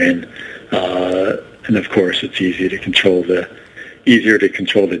requiring, and of course it's easier to control the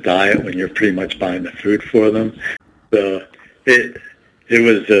diet when you're pretty much buying the food for them. So it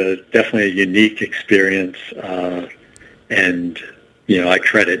was definitely a unique experience, and I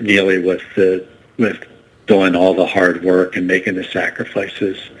credit Neely with doing all the hard work and making the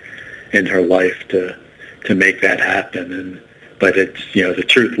sacrifices, in her life to make that happen. But it's, the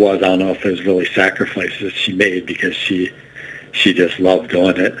truth was, I don't know if there's really sacrifices she made, because she just loved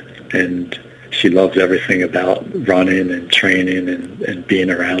doing it, and she loves everything about running and training and being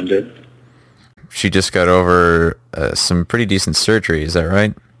around it. She just got over some pretty decent surgery, is that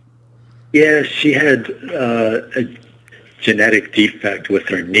right? Yeah, she had a genetic defect with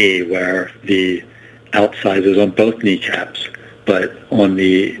her knee where the outside is on both kneecaps, but on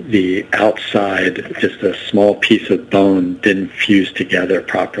the outside, just a small piece of bone didn't fuse together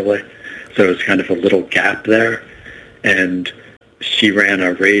properly. So it was kind of a little gap there. And she ran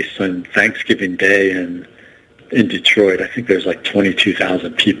a race on Thanksgiving Day in Detroit. I think there's like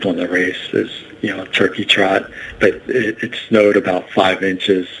 22,000 people in the race. There's, a turkey trot, but it snowed about 5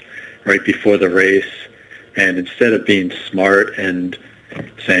 inches right before the race. And instead of being smart and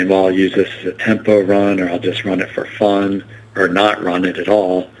saying, well, I'll use this as a tempo run, or I'll just run it for fun, or not run it at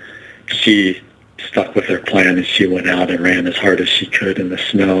all, she stuck with her plan, and she went out and ran as hard as she could in the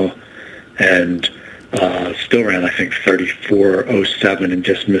snow, and still ran, I think, 34:07 and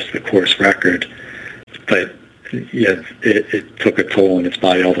just missed the course record. But yeah, it took a toll on its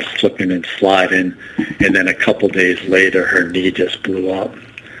body, all the slipping and sliding, and then a couple days later, her knee just blew up,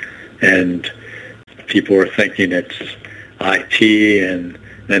 and people were thinking it's IT, and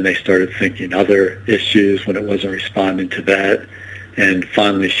then they started thinking other issues when it wasn't responding to that. And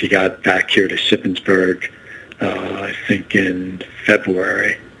finally she got back here to Shippensburg, I think in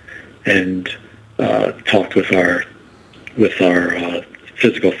February, and talked with our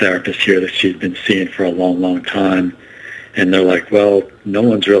physical therapist here that she'd been seeing for a long, long time. And they're like, well, no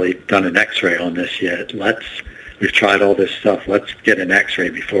one's really done an x-ray on this yet. We've tried all this stuff. Let's get an x-ray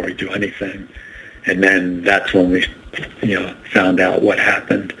before we do anything. And then that's when we, found out what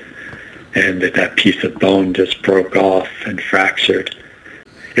happened, and that piece of bone just broke off and fractured.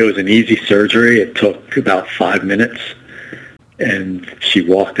 It was an easy surgery. It took about 5 minutes, and she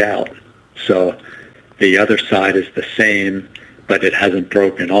walked out. So the other side is the same, but it hasn't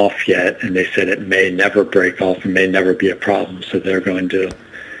broken off yet, and they said it may never break off and may never be a problem. So they're going to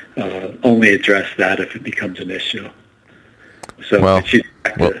only address that if it becomes an issue. So she's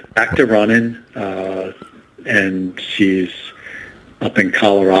back to running, and she's up in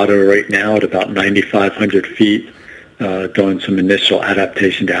Colorado right now at about 9,500 feet, doing some initial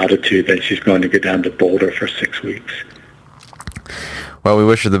adaptation to altitude. Then she's going to go down to Boulder for 6 weeks. Well, we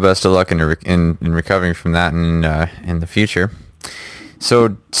wish her the best of luck in recovering from that in the future.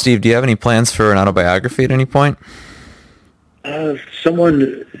 So, Steve, do you have any plans for an autobiography at any point?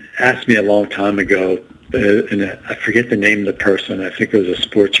 Someone asked me a long time ago, and I forget the name of the person. I think it was a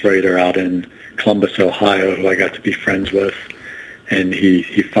sports writer out in Columbus, Ohio, who I got to be friends with, and he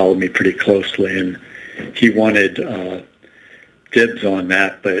followed me pretty closely, and he wanted dibs on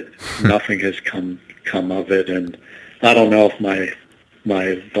that, but nothing has come of it. And I don't know if my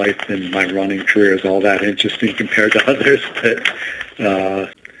life and my running career is all that interesting compared to others, but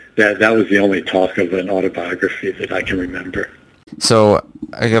that was the only talk of an autobiography that I can remember. So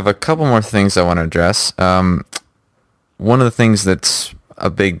I have a couple more things I want to address. One of the things that's a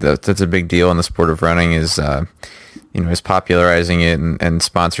big deal in the sport of running is is popularizing it and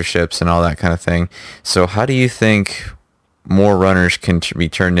sponsorships and all that kind of thing. So how do you think more runners can be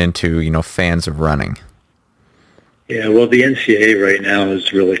turned into fans of running? Yeah, well, the NCAA right now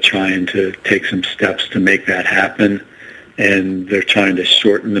is really trying to take some steps to make that happen, and they're trying to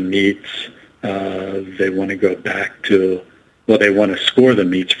shorten the meets. They want to go back to, they want to score the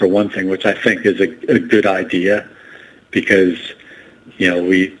meets for one thing, which I think is a good idea, because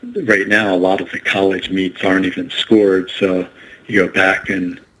right now a lot of the college meets aren't even scored. So you go back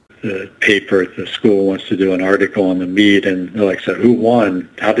and the paper at the school wants to do an article on the meet, and they're like, so who won?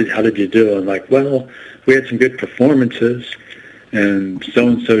 How did you do? And like, well, we had some good performances, and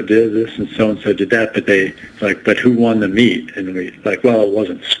so-and-so did this and so-and-so did that, but who won the meet? And we well, it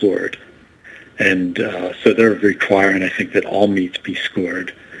wasn't scored. And so they're requiring, I think, that all meets be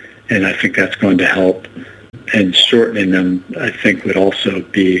scored, and I think that's going to help. And shortening them, I think, would also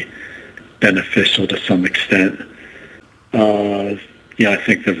be beneficial to some extent. I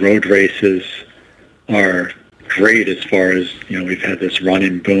think the road races are great as far as, we've had this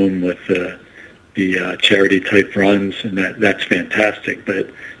running boom with the charity type runs, and that's fantastic. But,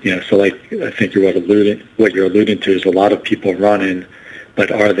 so I think what you're alluding to is a lot of people running,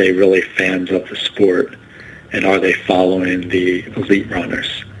 but are they really fans of the sport, and are they following the elite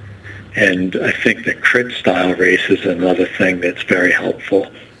runners? And I think the crit style race is another thing that's very helpful.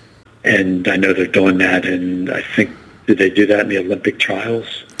 And I know they're doing that, and I think, did they do that in the Olympic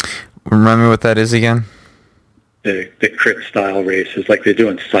trials? Remind me what that is again? the crit style races like they do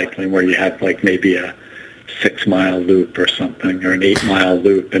in cycling, where you have like maybe a 6-mile loop or something, or an 8-mile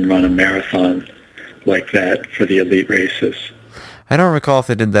loop, and run a marathon like that for the elite races. I don't recall if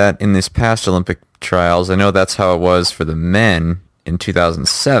they did that in this past Olympic trials. I know that's how it was for the men in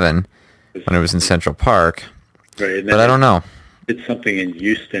 2007 when it was in Central Park. Right, but I don't know. Did something in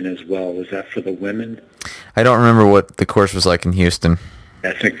Houston as well. Was that for the women? I don't remember what the course was like in Houston.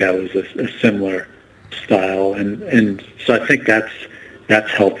 I think that was a similar style, and so I think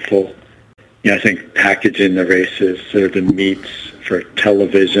that's helpful. I think packaging the races or the meets for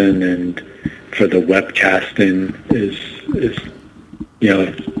television and for the webcasting is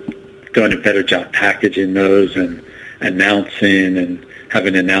doing a better job packaging those and announcing and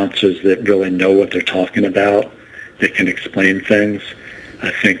having announcers that really know what they're talking about, that can explain things,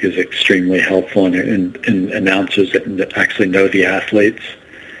 I think is extremely helpful, and announcers that actually know the athletes.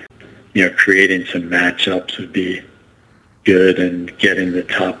 Creating some matchups would be good, and getting the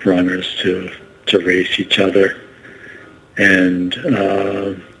top runners to race each other. And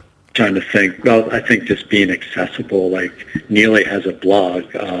trying to think, well, I think just being accessible, like Neely has a blog,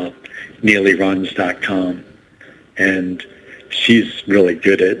 neelyruns.com, and she's really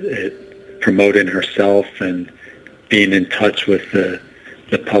good at promoting herself and being in touch with the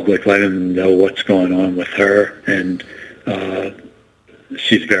public, letting them know what's going on with her, and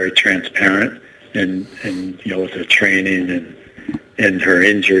she's very transparent and with her training and her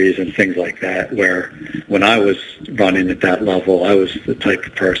injuries and things like that, where when I was running at that level, I was the type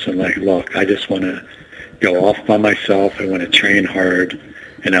of person like, look, I just want to go off by myself, I want to train hard,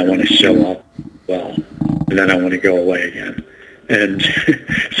 and I want to show up well, and then I want to go away again. And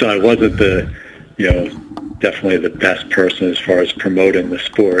so I wasn't definitely the best person as far as promoting the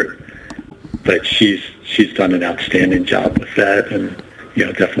sport, but she's done an outstanding job with that, and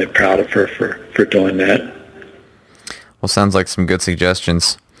definitely proud of her for doing that. Well, sounds like some good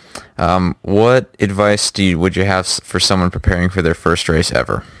suggestions. What advice would you have for someone preparing for their first race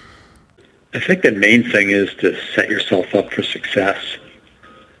ever? I think the main thing is to set yourself up for success.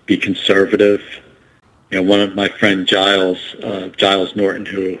 Be conservative. One of my friend Giles Norton,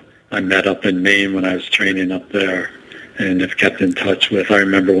 who I met up in Maine when I was training up there and have kept in touch with. I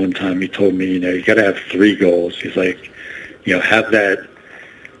remember one time he told me, you got to have 3 goals. He's like, have that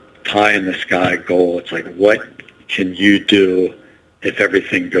pie in the sky goal. It's like, what can you do if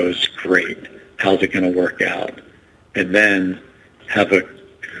everything goes great? How's it going to work out? And then have a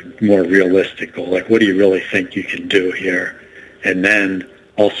more realistic goal. Like, what do you really think you can do here? And then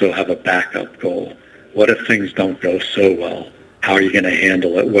also have a backup goal. What if things don't go so well? How are you going to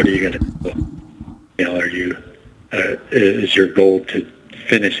handle it? What are you going to do? Is your goal to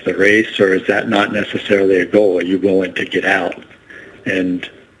finish the race, or is that not necessarily a goal? Are you willing to get out and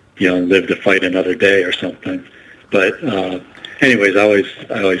live to fight another day or something? But anyways, I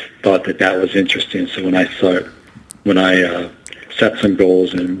always thought that was interesting. So when I set some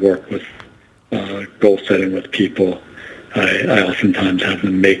goals and work with goal setting with people, I oftentimes have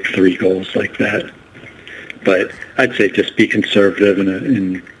them make 3 goals like that. But I'd say just be conservative,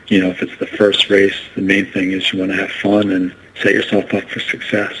 and if it's the first race, the main thing is you want to have fun and set yourself up for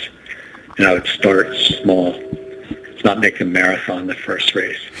success. And I would start small. It's not make a marathon the first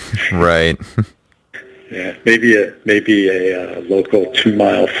race. Right. Yeah, maybe a local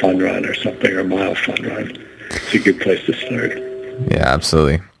 2-mile fun run or something, or a mile fun run. It's a good place to start. Yeah,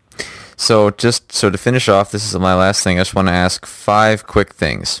 absolutely. So to finish off, this is my last thing. I just want to ask 5 quick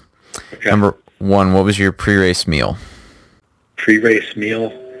things. Okay. Number 1, what was your pre-race meal? Pre-race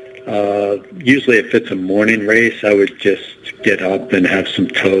meal? Usually if it's a morning race, I would just get up and have some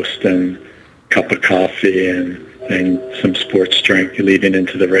toast and a cup of coffee and some sports drink leading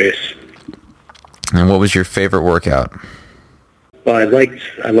into the race. And what was your favorite workout? Well, I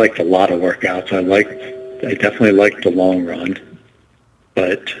liked a lot of workouts. I definitely liked the long run,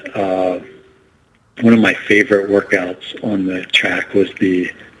 but one of my favorite workouts on the track was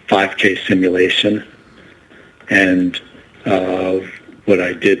the 5K simulation. And what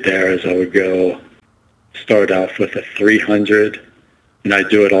I did there is I would start off with a 300, and I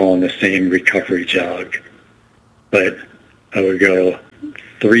do it all on the same recovery jog. But I would go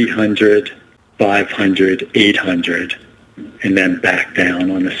 300, 500, 800, and then back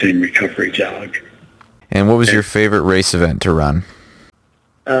down on the same recovery jog. And what was your favorite race event to run?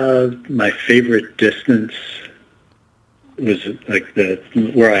 My favorite distance was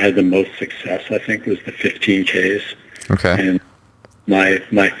where I had the most success, I think, was the 15Ks. Okay. And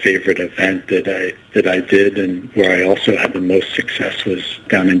my favorite event that I did, and where I also had the most success, was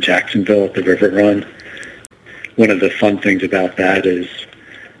down in Jacksonville at the River Run. One of the fun things about that is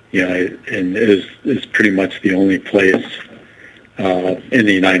And it was pretty much the only place in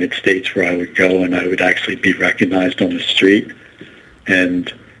the United States where I would go and I would actually be recognized on the street.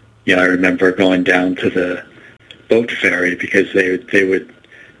 And I remember going down to the boat ferry because they would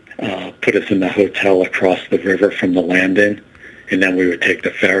put us in the hotel across the river from the landing, and then we would take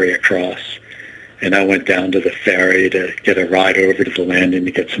the ferry across. And I went down to the ferry to get a ride over to the landing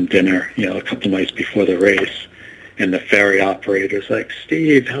to get some dinner, a couple nights before the race. And the ferry operator's like,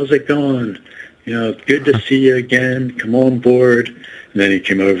 "Steve, how's it going? Good to see you again. Come on board." And then he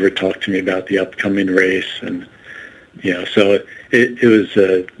came over and talked to me about the upcoming race. And, so it was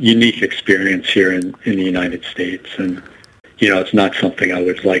a unique experience here in the United States. And, it's not something I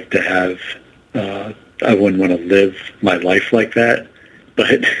would like to have. I wouldn't want to live my life like that.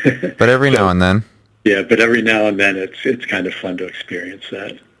 But every now and then. Yeah, but every now and then it's kind of fun to experience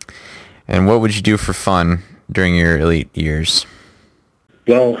that. And what would you do for fun during your elite years?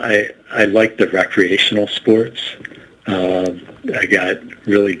 Well, I like the recreational sports. I got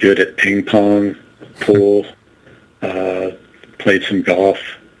really good at ping pong, pool, played some golf,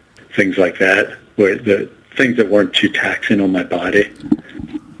 things like that, where the things that weren't too taxing on my body.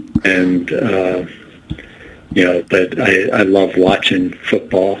 And, but I love watching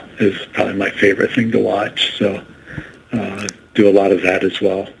football is probably my favorite thing to watch. So do a lot of that as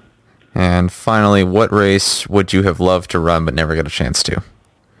well. And finally, what race would you have loved to run but never got a chance to?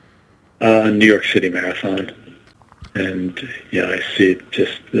 New York City Marathon. And, I see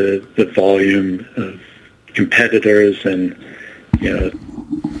just the volume of competitors and,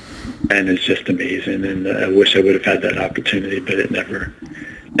 and it's just amazing. And I wish I would have had that opportunity, but it never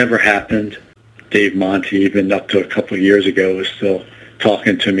happened. Dave Monte, even up to a couple of years ago, was still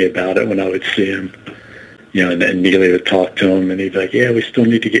talking to me about it when I would see him. And then Neely would talk to him, and he'd be like, "Yeah, we still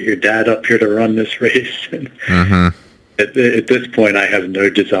need to get your dad up here to run this race." And at this point, I have no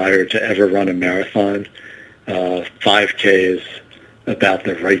desire to ever run a marathon. 5K is about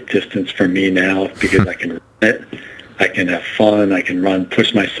the right distance for me now because I can run it. I can have fun. I can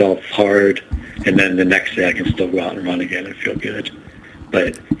push myself hard, and then the next day I can still go out and run again and feel good.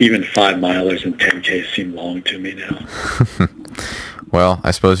 But even 5-milers and 10Ks seem long to me now. Well,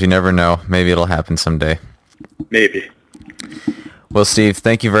 I suppose you never know. Maybe it'll happen someday. Maybe. Well, Steve,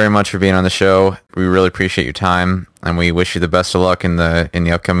 thank you very much for being on the show. We really appreciate your time, and we wish you the best of luck in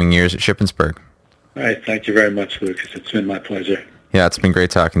the upcoming years at Shippensburg. All right. Thank you very much, Lucas. It's been my pleasure. Yeah, it's been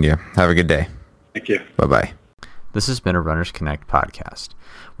great talking to you. Have a good day. Thank you. Bye-bye. This has been a Runners Connect podcast.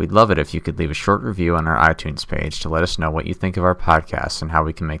 We'd love it if you could leave a short review on our iTunes page to let us know what you think of our podcasts and how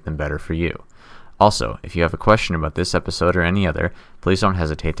we can make them better for you. Also, if you have a question about this episode or any other, please don't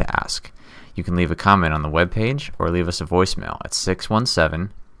hesitate to ask. You can leave a comment on the webpage or leave us a voicemail at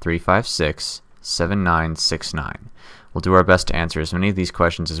 617-356-7969. We'll do our best to answer as many of these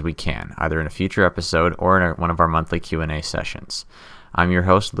questions as we can, either in a future episode or in one of our monthly Q&A sessions. I'm your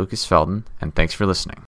host, Lucas Felton, and thanks for listening.